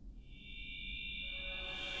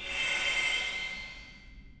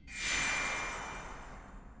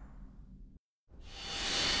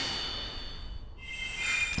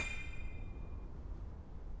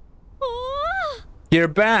 You're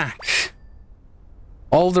back.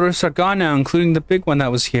 All the rifts are gone now, including the big one that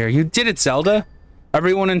was here. You did it, Zelda.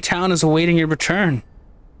 Everyone in town is awaiting your return.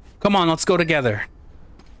 Come on, let's go together.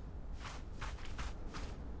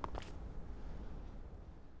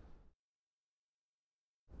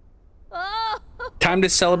 Oh, Time to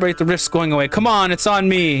celebrate the rifts going away. Come on, it's on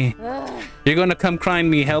me. You're gonna come crying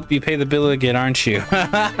me, help you pay the bill again, aren't you?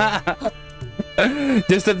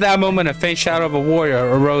 Just at that moment, a faint shadow of a warrior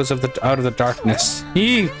arose out of the darkness.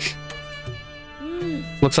 Eek!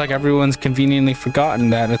 Looks like everyone's conveniently forgotten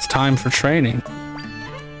that it's time for training.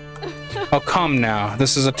 Oh, come now.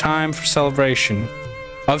 This is a time for celebration.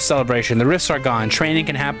 Of celebration. The rifts are gone. Training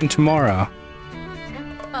can happen tomorrow.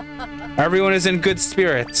 Everyone is in good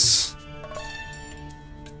spirits.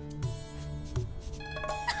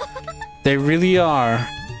 They really are.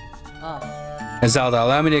 Zelda,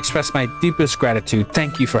 allow me to express my deepest gratitude.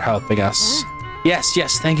 Thank you for helping us.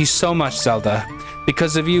 Yes, thank you so much, Zelda.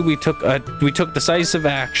 Because of you, we took decisive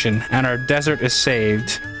action, and our desert is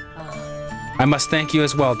saved. I must thank you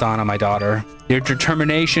as well, Donna, my daughter. Your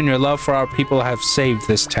determination, your love for our people have saved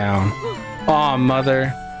this town. Aw,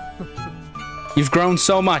 Mother. You've grown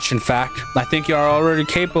so much, in fact. I think you are already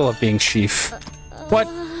capable of being chief. What?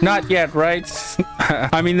 Not yet, right?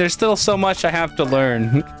 I mean, there's still so much I have to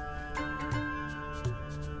learn.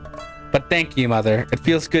 But thank you, Mother. It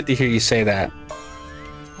feels good to hear you say that.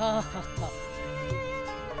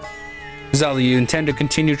 Zelda, you intend to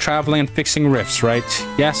continue traveling and fixing rifts, right?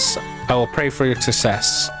 Yes, I will pray for your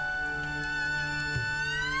success.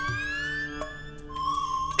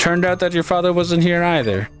 Turned out that your father wasn't here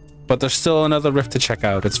either. But there's still another rift to check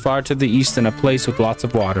out. It's far to the east in a place with lots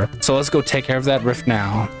of water. So let's go take care of that rift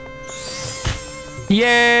now.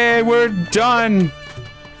 Yay, we're done!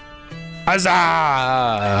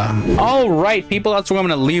 Huzzah! All right, people, that's where I'm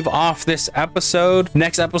going to leave off this episode.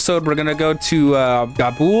 Next episode, we're going to go to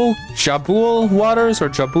Jabul Waters or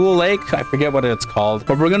Jabul Lake. I forget what it's called,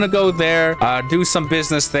 but we're going to go there, do some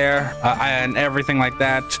business there and everything like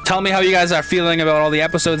that. Tell me how you guys are feeling about all the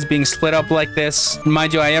episodes being split up like this.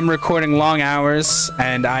 Mind you, I am recording long hours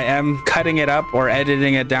and I am cutting it up or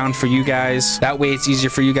editing it down for you guys. That way it's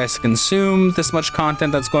easier for you guys to consume this much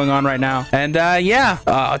content that's going on right now. And yeah,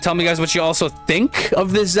 tell me guys what you also think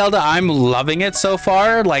of this Zelda. I'm loving it so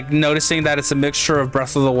far, like noticing that it's a mixture of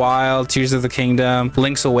Breath of the Wild, Tears of the Kingdom,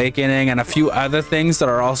 Link's Awakening, and a few other things that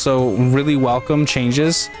are also really welcome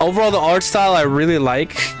changes. Overall, the art style I really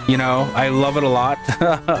like, you know, I love it a lot.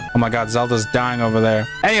 Oh my god, Zelda's dying over there.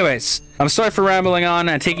 Anyways, I'm sorry for rambling on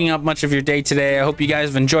and taking up much of your day today. I hope you guys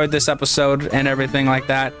have enjoyed this episode and everything like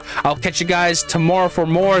that. I'll catch you guys tomorrow for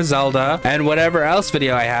more Zelda and whatever else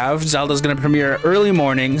video I have. Zelda's going to premiere early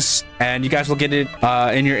mornings, and you guys will get it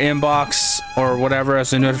in your inbox or whatever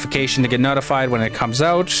as a notification to get notified when it comes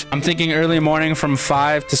out. I'm thinking early morning from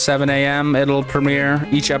 5 to 7 a.m. it'll premiere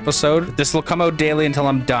each episode. This will come out daily until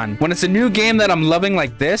I'm done. When it's a new game that I'm loving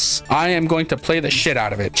like this, I am going to play the shit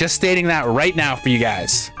out of it. Just stating that right now for you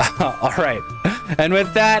guys. All right, and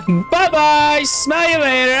with that, bye-bye. Smell you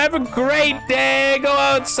later. Have a great day. Go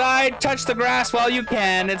outside, touch the grass while you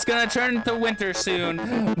can. It's gonna turn to winter soon.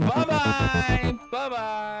 Bye-bye.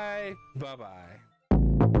 Bye-bye. Bye-bye.